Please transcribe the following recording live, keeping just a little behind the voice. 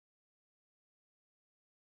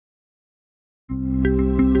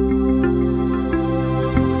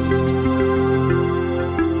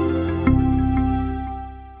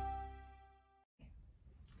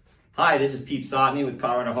Hi, this is Pete Sotny with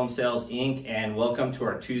Colorado Home Sales Inc. and welcome to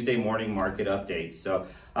our Tuesday morning market updates. So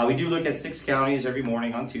we do look at 6 counties every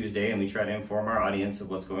morning on Tuesday, and we try to inform our audience of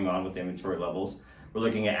what's going on with inventory levels. We're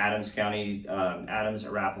looking at Adams County, Adams,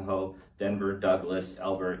 Arapahoe, Denver, Douglas,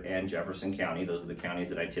 Elbert, and Jefferson County. Those are the counties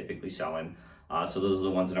that I typically sell in. So those are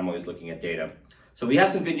the ones that I'm always looking at data. So we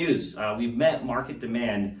have some good news. We've met market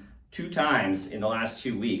demand 2 times in the last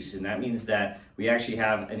 2 weeks, and that means that we actually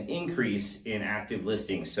have an increase in active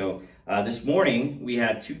listings. So this morning we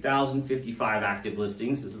had 2,055 active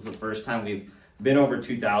listings. This is the first time we've been over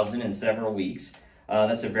 2,000 in several weeks.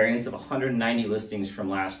 That's a variance of 190 listings from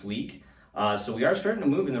last week. So we are starting to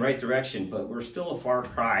move in the right direction, but we're still a far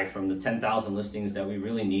cry from the 10,000 listings that we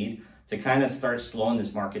really need to kind of start slowing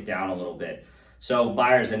this market down a little bit. So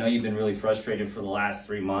buyers, I know you've been really frustrated for the last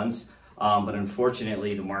 3 months. But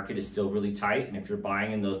unfortunately, the market is still really tight. And if you're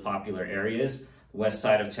buying in those popular areas, west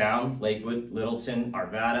side of town, Lakewood, Littleton,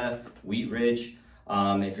 Arvada, Wheat Ridge,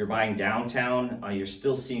 if you're buying downtown, you're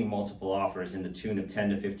still seeing multiple offers in the tune of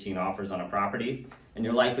 10 to 15 offers on a property. And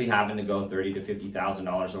you're likely having to go $30,000 to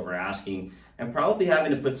 $50,000 over asking, and probably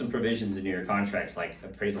having to put some provisions into your contracts like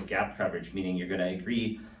appraisal gap coverage, meaning you're going to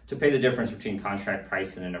agree to pay the difference between contract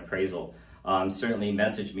price and an appraisal. Certainly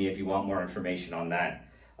message me if you want more information on that.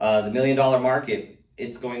 The $1 million market,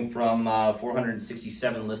 it's going from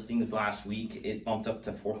 467 listings last week. It bumped up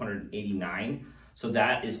to 489. So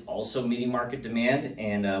that is also meeting market demand.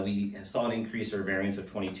 And we saw an increase or variance of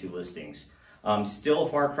 22 listings. Still a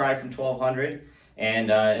far cry from 1,200. And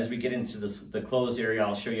as we get into the closed area,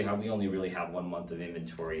 I'll show you how we only really have 1 month of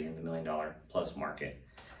inventory in the $1 million plus market.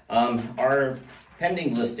 Our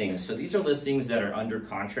pending listings. So these are listings that are under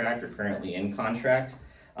contract or currently in contract.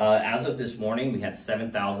 As of this morning, we had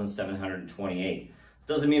 7,728.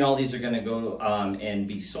 Doesn't mean all these are going to go and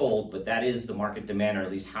be sold, but that is the market demand, or at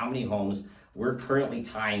least how many homes we're currently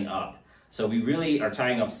tying up. So we really are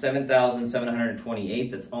tying up 7,728.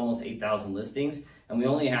 That's almost 8,000 listings, and we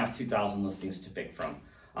only have 2,000 listings to pick from.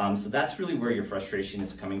 So that's really where your frustration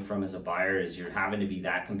is coming from as a buyer, is you're having to be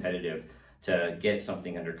that competitive to get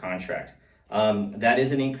something under contract. That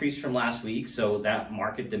is an increase from last week, so that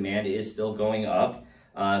market demand is still going up.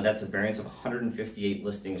 That's a variance of 158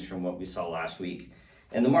 listings from what we saw last week.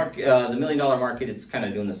 And the $1 million market, it's kind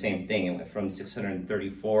of doing the same thing. It went from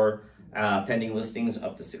 634 pending listings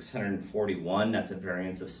up to 641. That's a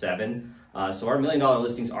variance of 7. So our $1 million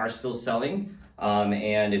listings are still selling.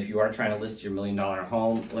 And if you are trying to list your $1 million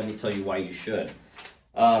home, let me tell you why you should.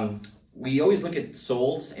 We always look at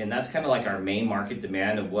solds, and that's kind of like our main market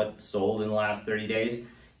demand of what sold in the last 30 days.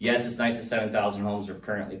 Yes, it's nice that 7,000 homes are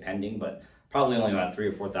currently pending, but probably only about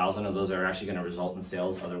 3,000 or 4,000 of those are actually going to result in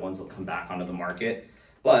sales. Other ones will come back onto the market.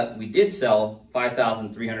 But we did sell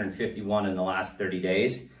 5,351 in the last 30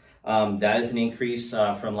 days. That is an increase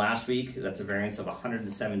from last week. That's a variance of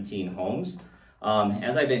 117 homes.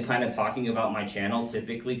 As I've been kind of talking about my channel,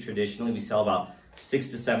 traditionally, we sell about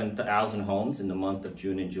 6,000 to 7,000 homes in the month of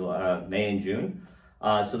June and July, May and June.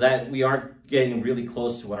 So that we are getting really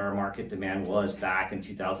close to what our market demand was back in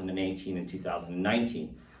 2018 and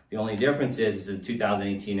 2019. The only difference is in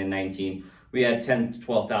 2018 and 19, we had 10,000 to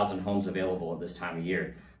 12,000 homes available at this time of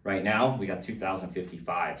year. Right now, we got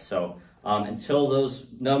 2,055. So until those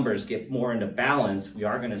numbers get more into balance, we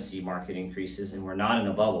are going to see market increases, and we're not in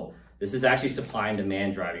a bubble. This is actually supply and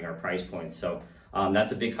demand driving our price points. So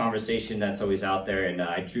that's a big conversation that's always out there, and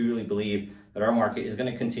I truly believe that our market is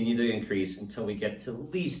going to continue to increase until we get to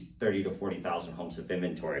at least 30,000 to 40,000 homes of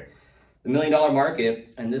inventory. The $1 million market,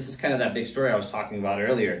 and this is kind of that big story I was talking about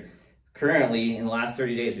earlier. Currently, in the last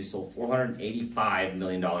 30 days, we sold 485 $1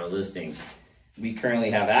 million listings. We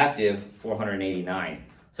currently have active 489.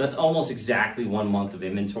 So that's almost exactly 1 month of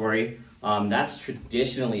inventory. That's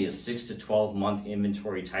traditionally a 6 to 12 month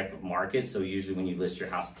inventory type of market. So usually when you list your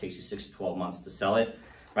house, it takes you 6 to 12 months to sell it.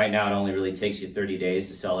 Right now, it only really takes you 30 days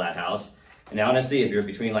to sell that house. And honestly, if you're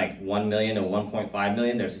between like 1 million and 1.5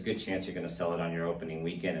 million, there's a good chance you're going to sell it on your opening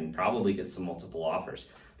weekend and probably get some multiple offers,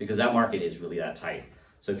 because that market is really that tight.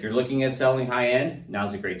 So if you're looking at selling high end,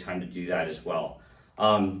 now's a great time to do that as well.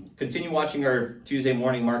 Continue watching our Tuesday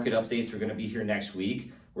morning market updates. We're going to be here next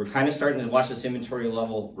week. We're kind of starting to watch this inventory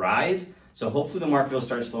level rise. So hopefully the market will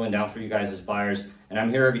start slowing down for you guys as buyers. And I'm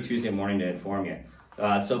here every Tuesday morning to inform you.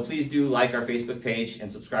 So please do like our Facebook page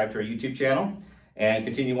and subscribe to our YouTube channel. And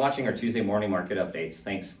continue watching our Tuesday morning market updates.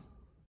 Thanks.